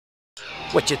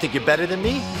What, you think you're better than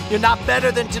me? You're not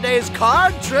better than today's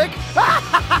card trick.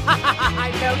 I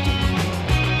know you.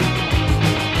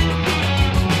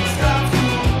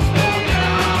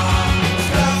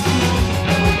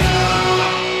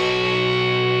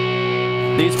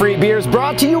 These free beers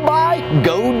brought to you by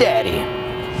GoDaddy.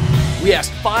 We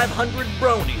asked 500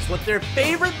 bronies what their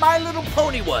favorite My Little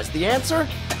Pony was. The answer?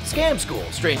 Scam School,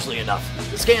 strangely enough.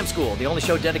 The Scam School, the only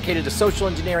show dedicated to social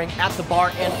engineering at the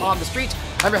bar and on the streets.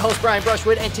 I'm your host, Brian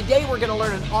Brushwood, and today we're gonna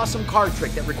learn an awesome card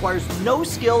trick that requires no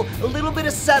skill, a little bit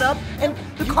of setup, and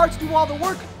the cards do all the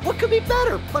work. What could be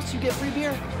better? Plus you get free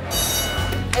beer.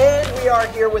 And we are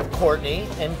here with Courtney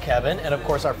and Kevin, and of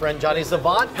course our friend Jonny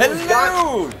Zavant, who's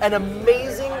got an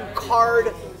amazing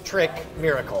card trick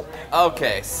miracle.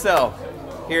 Okay, so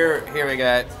here we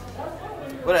got.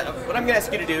 What I'm gonna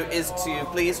ask you to do is to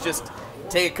please just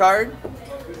take a card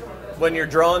when you're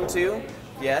drawn to.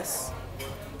 Yes.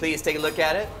 Please take a look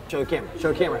at it. Show the camera.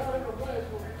 Show the camera.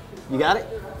 You got it?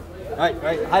 All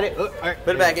right. Hide it. All right.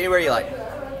 Put it back anywhere you like.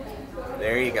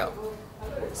 There you go.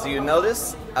 So you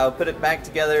notice, I'll put it back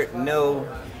together. No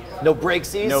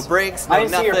breaksies? No breaks, no I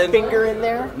didn't nothing. see your finger in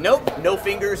there? Nope, no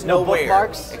fingers, no nowhere.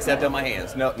 bookmarks? Except on my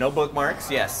hands. No bookmarks,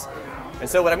 yes. And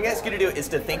so what I'm gonna ask you to do is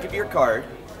to think of your card,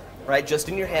 right, just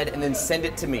in your head, and then send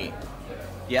it to me.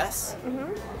 Yes?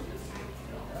 Mm-hmm.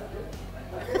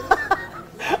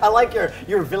 I like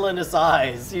your villainous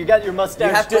eyes. You got your mustache.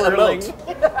 You have to twirling.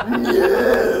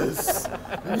 Yes!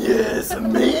 Yes,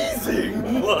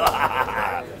 amazing!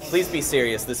 Please be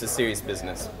serious, this is serious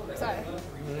business. Sorry.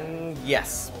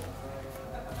 Yes.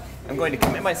 I'm going to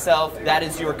commit myself, that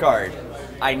is your card.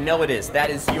 I know it is, that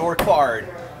is your card.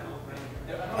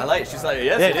 I like it, she's like,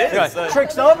 yes it is. Right.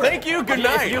 Trick's over. Thank you, good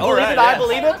night. If you believe it, I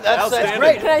believe it. That's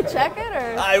great. Can I check it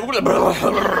or?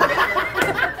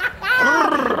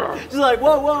 She's like,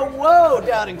 whoa,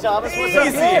 Doubting Thomas. What's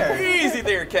up here? Easy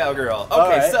there, cowgirl.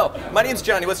 Okay, right. So my name's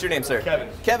Johnny. What's your name, sir? Kevin.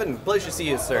 Kevin, pleasure to see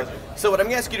you, sir. So what I'm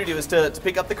going to ask you to do is to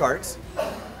pick up the cards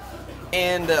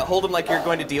and hold them like you're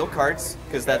going to deal cards,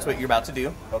 because that's what you're about to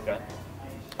do. Okay.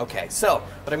 Okay, so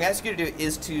what I'm going to ask you to do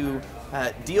is to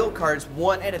deal cards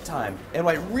one at a time. And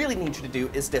what I really need you to do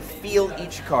is to feel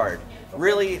each card.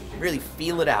 Really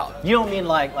feel it out. You don't mean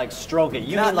like stroke it.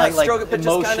 You Not mean like stroke it, but just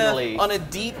emotionally. kind of on a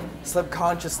deep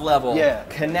subconscious level,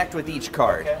 connect with each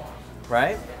card. Okay.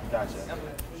 Right? Gotcha.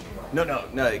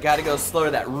 No, you gotta go slower.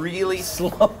 That really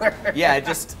slower. Yeah,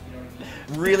 just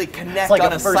really connect It's like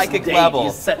on a a first psychic date. level.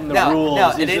 He's setting the now, rules.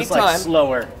 Now, He's at any just time, like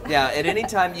slower. Yeah, at any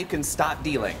time you can stop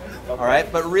dealing. All right,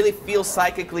 but really feel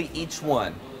psychically each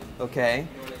one. Okay.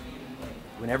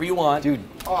 Whenever you want. Dude,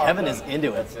 Kevin is into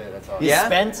it. That's it. That's all. He's Yeah?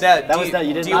 spent. Now,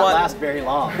 You did do you not want- last very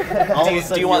long.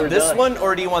 Do you want this one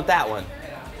or do you want that one?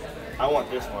 I want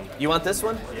this one. You want this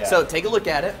one? Yeah. So take a look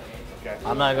at it. Okay.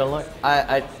 I'm not gonna look.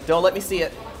 I don't let me see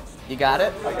it. You got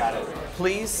it? I got it.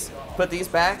 Please put these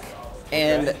back,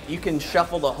 and you can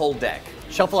shuffle the whole deck.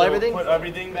 Shuffle So everything. Put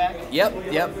everything back.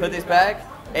 Yep. Put these back,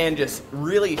 and just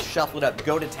really shuffle it up.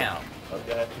 Go to town.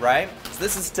 Okay. Right? So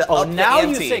this is to Oh, up now the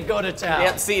you ante. say go to town.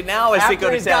 Yep. See, now I say go to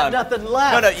After he's got town. nothing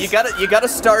left. No, you gotta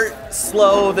start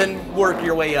slow, then work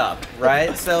your way up,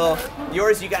 right? So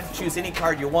yours, you got to choose any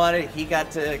card you wanted. He got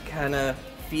to kind of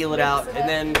feel it out, and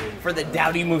then for the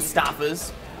Dowdy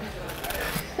Mustafas,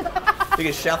 you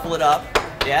can shuffle it up.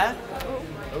 Yeah.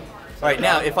 All right.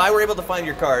 Now, if I were able to find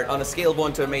your card on a scale of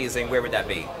 1 to amazing, where would that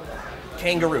be?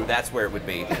 Kangaroo. That's where it would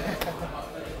be.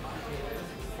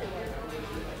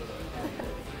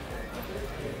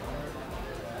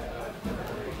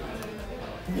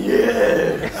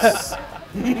 Yes.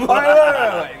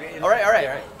 All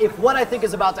right. If what I think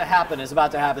is about to happen,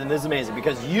 then this is amazing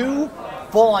because you,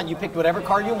 full on, you picked whatever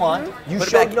card you want. You Put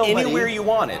it showed back nobody, anywhere you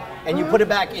wanted. and you put it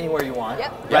back anywhere you want.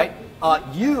 Yep. Right.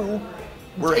 You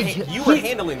were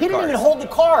handling the He didn't even cards. hold the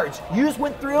cards. You just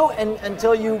went through and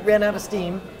until you ran out of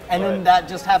steam, and then that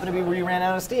just happened to be where you ran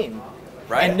out of steam.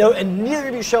 Right. And neither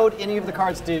of you showed any of the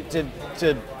cards to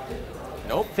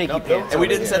Nope. fakey pants. And we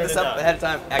didn't set this up ahead of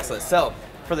time. Excellent. So,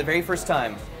 for the very first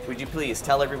time, would you please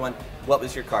tell everyone what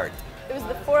was your card? It was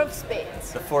the 4 of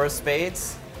spades. The 4 of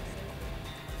spades.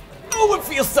 Oh, it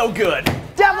feels so good.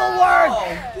 Devil word!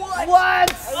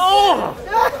 What? Oh!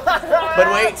 But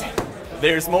wait,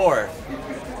 there's more.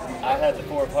 I had the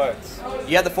 4 of hearts.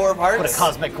 You had the 4 of hearts? What a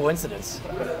cosmic coincidence.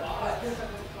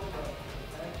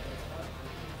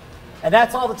 And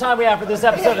that's all the time we have for this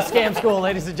episode of Scam School,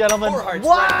 ladies and gentlemen. 4 hearts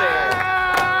What? right there.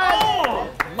 Oh,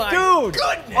 my Dude!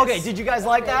 goodness. Okay, did you guys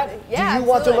like that? Yeah, Do you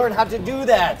want to absolutely. learn how to do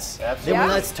that? Absolutely. Then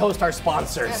let's toast our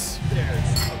sponsors.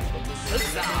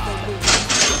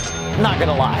 Not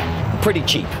gonna lie, pretty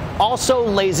cheap. Also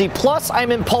lazy, plus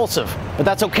I'm impulsive, but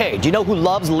that's okay. Do you know who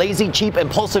loves lazy, cheap,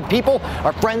 impulsive people?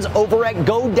 Our friends over at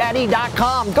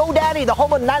GoDaddy.com. GoDaddy, the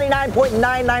home of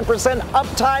 99.99%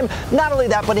 uptime. Not only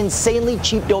that, but insanely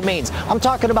cheap domains. I'm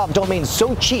talking about domains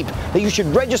so cheap that you should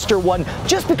register one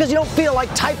just because you don't feel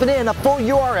like typing in a full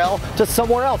URL to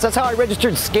somewhere else. That's how I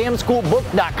registered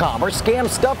scamschoolbook.com or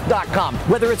scamstuff.com.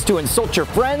 Whether it's to insult your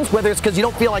friends, whether it's because you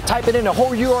don't feel like typing in a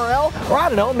whole URL, or I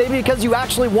don't know, maybe because you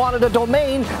actually wanted a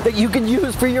domain that you can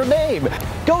use for your name.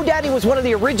 GoDaddy was one of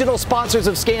the original sponsors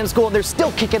of Scam School, and they're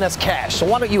still kicking us cash. So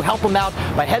why don't you help them out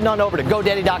by heading on over to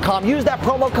GoDaddy.com. Use that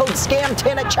promo code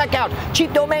SCAM10 at checkout.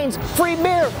 Cheap domains, free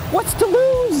beer. What's to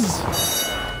lose?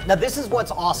 Now this is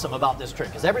what's awesome about this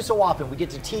trick, is every so often we get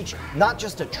to teach not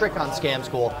just a trick on Scam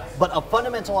School, but a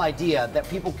fundamental idea that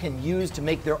people can use to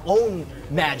make their own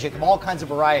magic of all kinds of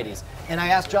varieties. And I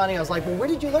asked Johnny, I was like, well, where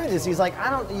did you learn this? He's like,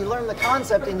 you learn the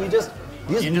concept and you just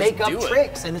make up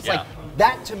tricks. And it's like,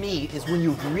 that to me is when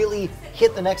you really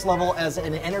hit the next level as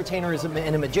an entertainer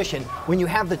and a magician, when you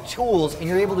have the tools and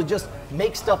you're able to just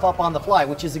make stuff up on the fly,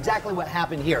 which is exactly what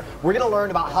happened here. We're going to learn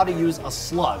about how to use a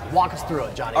slug. Walk us through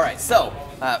it, Johnny. All right, so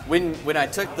when I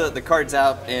took the cards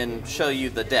out and show you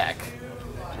the deck,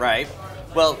 right?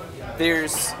 Well,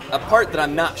 there's a part that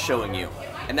I'm not showing you,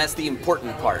 and that's the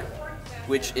important part,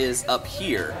 which is up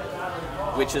here,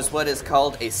 which is what is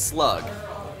called a slug,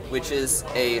 which is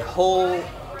a whole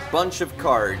bunch of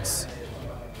cards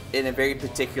in a very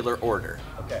particular order.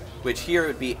 Okay. Which here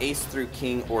would be ace through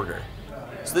king order.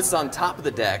 So this is on top of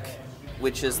the deck,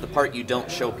 which is the part you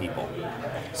don't show people.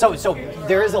 So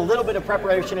there is a little bit of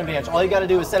preparation in advance. All you got to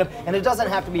do is set up, and it doesn't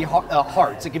have to be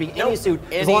hearts. It can be any suit,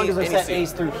 as long as it's set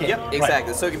ace through king. Yep,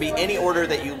 exactly. Right. So it can be any order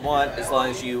that you want, as long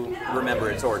as you remember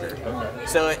its order. Okay.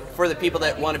 So for the people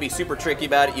that want to be super tricky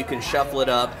about it, you can shuffle it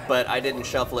up, but I didn't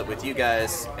shuffle it with you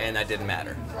guys, and that didn't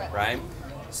matter, right?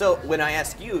 So when I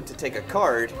ask you to take a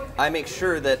card, I make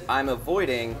sure that I'm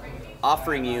avoiding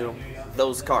offering you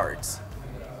those cards.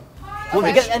 Well,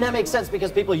 and that makes sense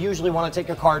because people usually want to take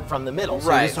a card from the middle,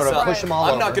 so you sort of push them all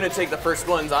over. I'm not going to take the first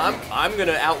ones. I'm going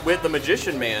to outwit the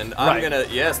magician man. I'm going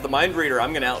to, the mind reader,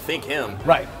 I'm going to outthink him.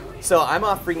 Right. So I'm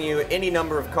offering you any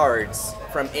number of cards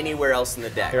from anywhere else in the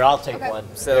deck. Here, I'll take one.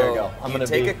 So there we go. I'm you going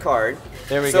to take a card.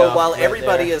 There we go. So while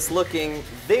everybody is looking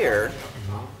there,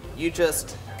 you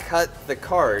just cut the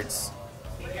cards.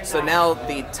 So now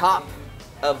the top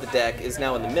of the deck is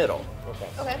now in the middle.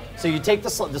 Okay. So you take the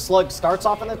slug starts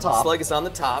off on the top. Slug is on the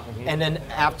top. And then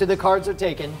after the cards are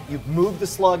taken, you move the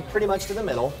slug pretty much to the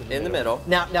middle. In the middle.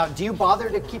 Now, do you bother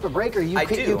to keep a break, or you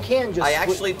can just? I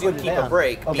actually do keep a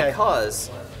break because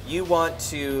you want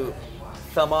to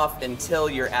thumb off until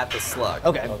you're at the slug.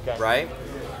 Okay. Right?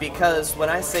 Because when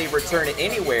I say return it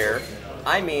anywhere,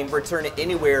 I mean return it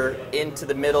anywhere into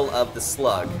the middle of the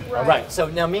slug. All right. So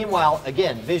now, meanwhile,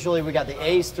 again, visually, we got the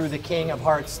ace through the king of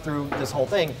hearts through this whole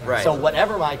thing. Right. So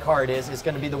whatever my card is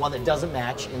going to be the one that doesn't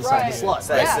match inside the slug.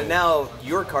 So, so now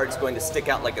your card's going to stick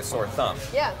out like a sore thumb.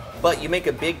 Yeah. But you make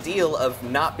a big deal of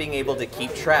not being able to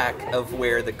keep track of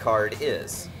where the card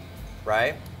is,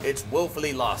 right? It's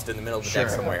woefully lost in the middle of the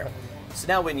deck somewhere. So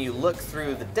now when you look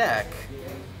through the deck,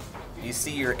 you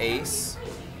see your ace,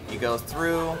 you go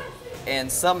through,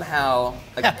 and somehow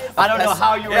I don't know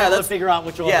how you were able to figure out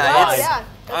which one was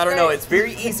I don't know, it's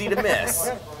very easy to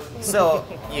miss. So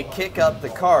you kick up the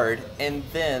card and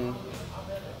then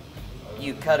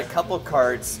you cut a couple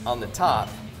cards on the top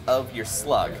of your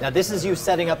slug. Now this is you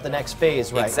setting up the next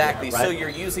phase, right? Exactly. Here, right? So you're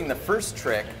using the first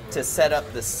trick to set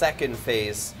up the second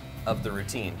phase of the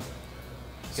routine.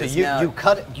 So you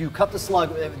cut the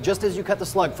slug, just as you cut the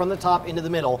slug from the top into the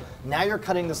middle, now you're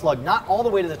cutting the slug not all the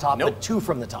way to the top, but 2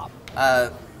 from the top.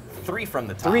 3 from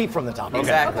the top. 3 from the top. Okay.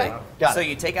 Exactly. Okay. Got so it.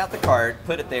 you take out the card,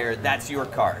 put it there, that's your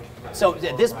card. So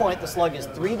at this point, the slug is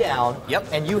 3 down. Yep.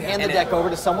 And you hand the deck over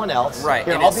to someone else. Right.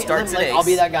 Here, and I'll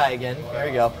be that guy again. There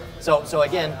you go. So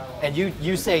again, and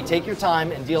you say take your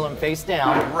time and deal them face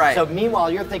down. Right. So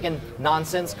meanwhile, you're thinking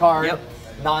nonsense card. Yep.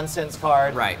 Nonsense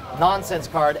card. Right. Nonsense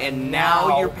card. And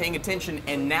now you're paying attention,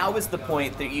 and now is the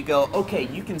point that you go, okay,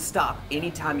 you can stop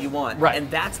anytime you want. Right.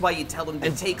 And that's why you tell them to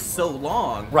take so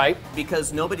long. Right.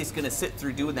 Because nobody's going to sit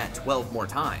through doing that 12 more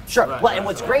times. Sure. Well, and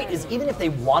what's great is even if they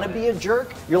want to be a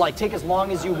jerk, you're like, take as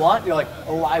long as you want. You're like,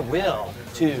 oh, I will.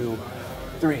 2,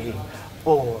 3,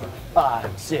 4,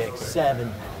 5, 6,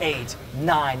 7, 8,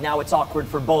 9. Now it's awkward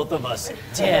for both of us.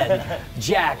 10,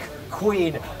 Jack,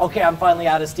 queen. Okay, I'm finally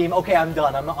out of steam. Okay, I'm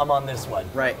done. I'm on this one.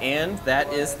 Right, and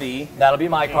that is the... That'll be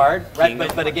my card, right?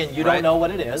 King. But again, you Right. don't know what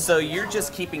it is. So you're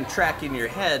just keeping track in your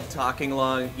head, talking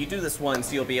along. You do this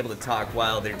once, you'll be able to talk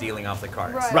while they're dealing off the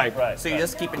cards. Right. So you're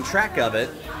just keeping track of it.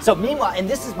 So meanwhile, and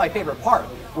this is my favorite part,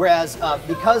 whereas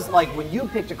because like when you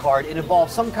picked a card, it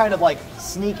involves some kind of like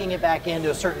sneaking it back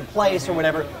into a certain place or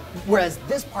whatever, whereas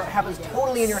this part happens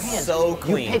totally in your hand. So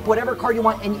clean. You pick whatever card you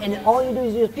want, and all you do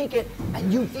is you just peek it,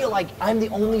 and you feel like I'm the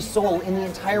only soul in the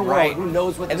entire world who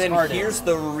knows what this card is. And then here's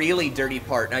the really dirty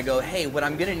part, and I go, hey, what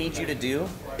I'm gonna need you to do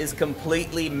is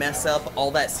completely mess up all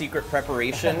that secret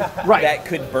preparation that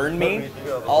could burn me,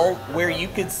 all where you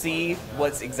could see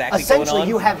what's exactly going on. Essentially,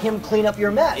 you have him clean up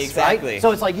your mess, Exactly. right?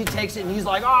 So it's like he takes it and he's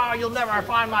like, oh, you'll never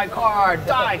find my card,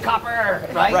 die, copper,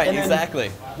 right? Right, And then-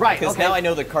 exactly. Right, Because okay. now I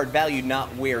know the card value, not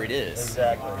where it is.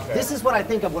 Exactly. This is what I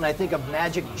think of when I think of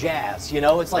magic jazz, you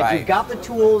know? It's like Right. you've got the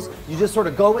tools, you just sort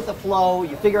of go with the flow,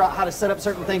 you figure out how to set up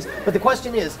certain things. But the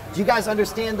question is, do you guys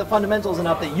understand the fundamentals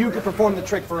enough that you could perform the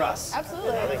trick for us?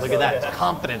 Absolutely. Look at that,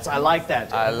 confidence, I like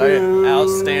that. I like it.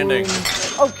 Outstanding.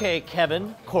 Okay,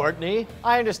 Kevin, Courtney,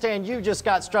 I understand you just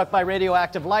got struck by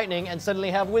radioactive lightning and suddenly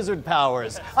have wizard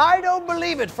powers. I don't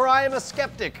believe it, for I am a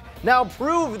skeptic. Now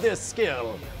prove this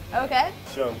skill. Okay.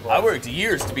 Show 'em, Paul. I worked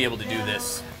years to be able to do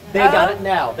this. They got it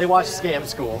now. They watched Scam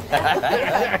School.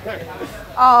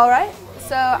 All right.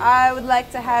 So I would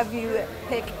like to have you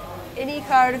pick any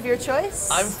card of your choice.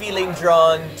 I'm feeling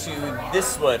drawn to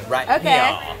this one right Okay.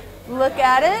 here. Look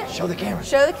at it. Show the camera.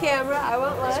 Show the camera. I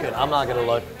won't look. Good. I'm not gonna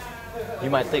look. You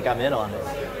might think I'm in on it.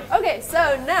 Okay,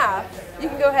 so now you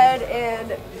can go ahead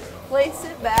and place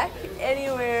it back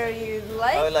anywhere you'd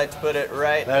like. I would like to put it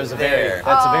right That's a there. very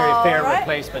fair Alright.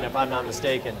 replacement, if I'm not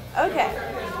mistaken. Okay.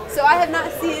 So I have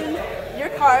not seen your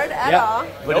card at all.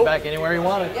 Put it back anywhere you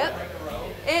want it. Yep.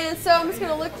 And so I'm just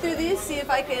gonna look through these, see if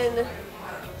I can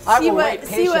I see will what wait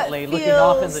see what patiently, looking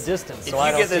off in feels- the distance. If So I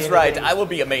you don't get this see right, anything. I will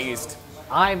be amazed.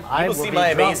 I will will see be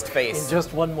my drunk amazed face. in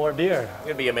just one more beer. It's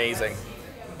gonna be amazing.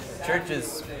 Church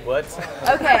is what?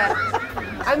 Okay.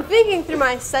 I'm thinking through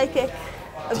my psychic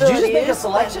abilities. Did you just make a but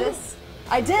selection?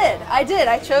 I did.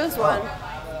 I chose one.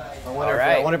 I wonder, All if,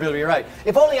 right. I wonder if it'll be right.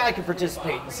 If only I could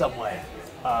participate in some way.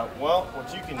 Well,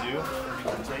 what you can do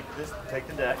is you can take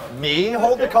the deck. Me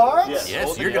hold the cards? Yes,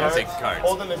 hold the you're gonna cards, take the cards.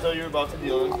 Hold them until you're about to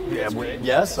deal them. That's great.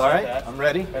 Yes, all Like right. that. I'm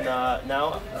ready. And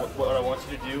now, what I want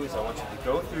you to do is I want you to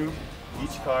go through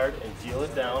each card and deal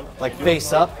it down. Like Do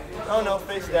face it, up? Oh no,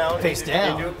 face down. Face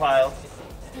down. Into a pile.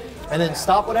 And then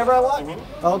stop whatever I want?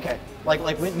 Mm-hmm. Okay.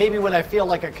 Like maybe when I feel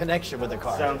like a connection with a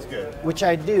card. Sounds good. Which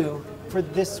I do for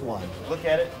this one. Look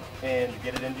at it and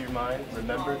get it into your mind.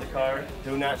 Remember the card.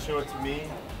 Do not show it to me.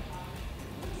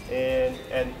 And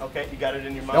okay, you got it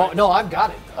in your mind. No, I've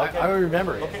got it. Okay. I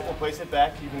remember it. Okay, we'll place it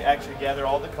back. You can actually gather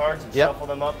all the cards and Yep. shuffle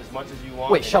them up as much as you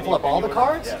want. Wait, And shuffle you- up all and the you-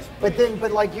 cards? Yes.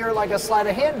 But like you're like a sleight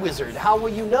of hand wizard. How will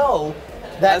you know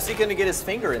that How's he gonna get his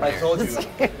finger in I there? told you,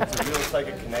 it's a real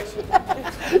psychic connection.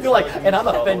 you're like, and I'm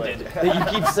offended that you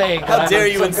keep saying that How I'm dare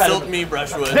you some kind insult of- me,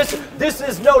 Brushwood? This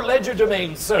is no ledger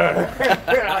domain, sir.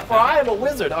 For I am a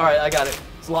wizard. All right, I got it.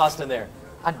 It's lost in there.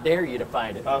 I dare you to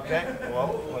find it. Okay,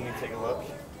 well, let me take a look.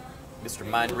 Mr.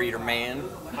 Mind Reader Man.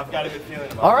 I've got a good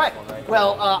feeling about All right. this one right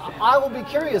Well, I will be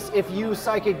curious if you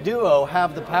psychic duo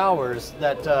have the powers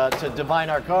that to divine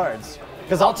our cards.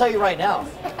 Because I'll tell you right now,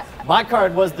 my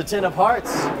card was the 10 of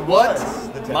hearts. What?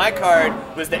 My card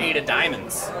was the 8 of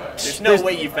diamonds. There's no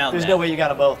way you found There's that. no way you got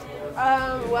them both.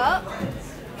 Well,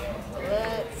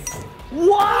 let's.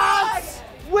 What?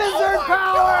 Wizard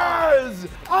powers!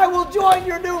 I will join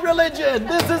your new religion.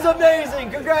 This is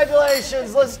amazing.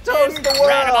 Congratulations. Let's toast the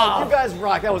world. You guys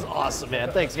rock. That was awesome,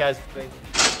 man. Thanks, guys.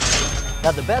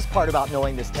 Now, the best part about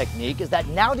knowing this technique is that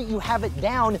now that you have it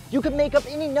down, you can make up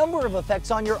any number of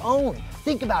effects on your own.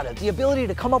 Think about it, the ability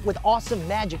to come up with awesome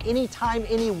magic anytime,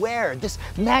 anywhere. This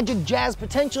magic jazz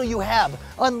potential you have.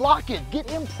 Unlock it, get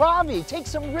improv-y, take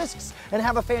some risks, and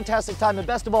have a fantastic time. And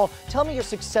best of all, tell me your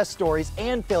success stories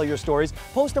and failure stories.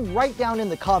 Post them right down in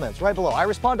the comments, right below. I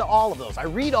respond to all of those. I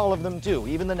read all of them too,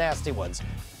 even the nasty ones.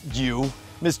 You,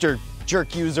 Mr.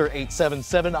 Jerk User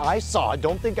 877, I saw,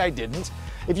 don't think I didn't.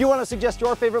 If you want to suggest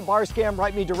your favorite bar scam,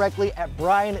 write me directly at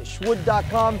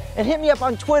brianschwood.com and hit me up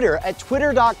on Twitter at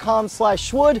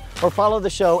twitter.com/schwood or follow the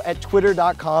show at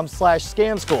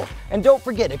twitter.com/scamschool. And don't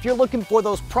forget, if you're looking for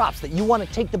those props that you want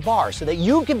to take the bar so that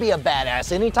you can be a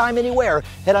badass anytime, anywhere,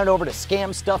 head on over to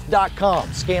scamstuff.com.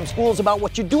 Scam School is about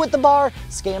what you do at the bar.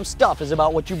 Scam Stuff is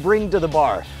about what you bring to the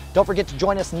bar. Don't forget to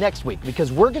join us next week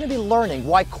because we're going to be learning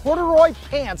why corduroy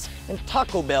pants and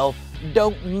Taco Bell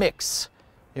don't mix.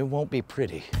 It won't be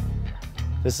pretty.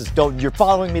 This is, don't, you're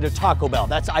following me to Taco Bell.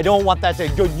 I don't want that to,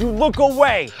 you look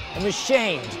away. I'm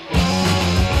ashamed.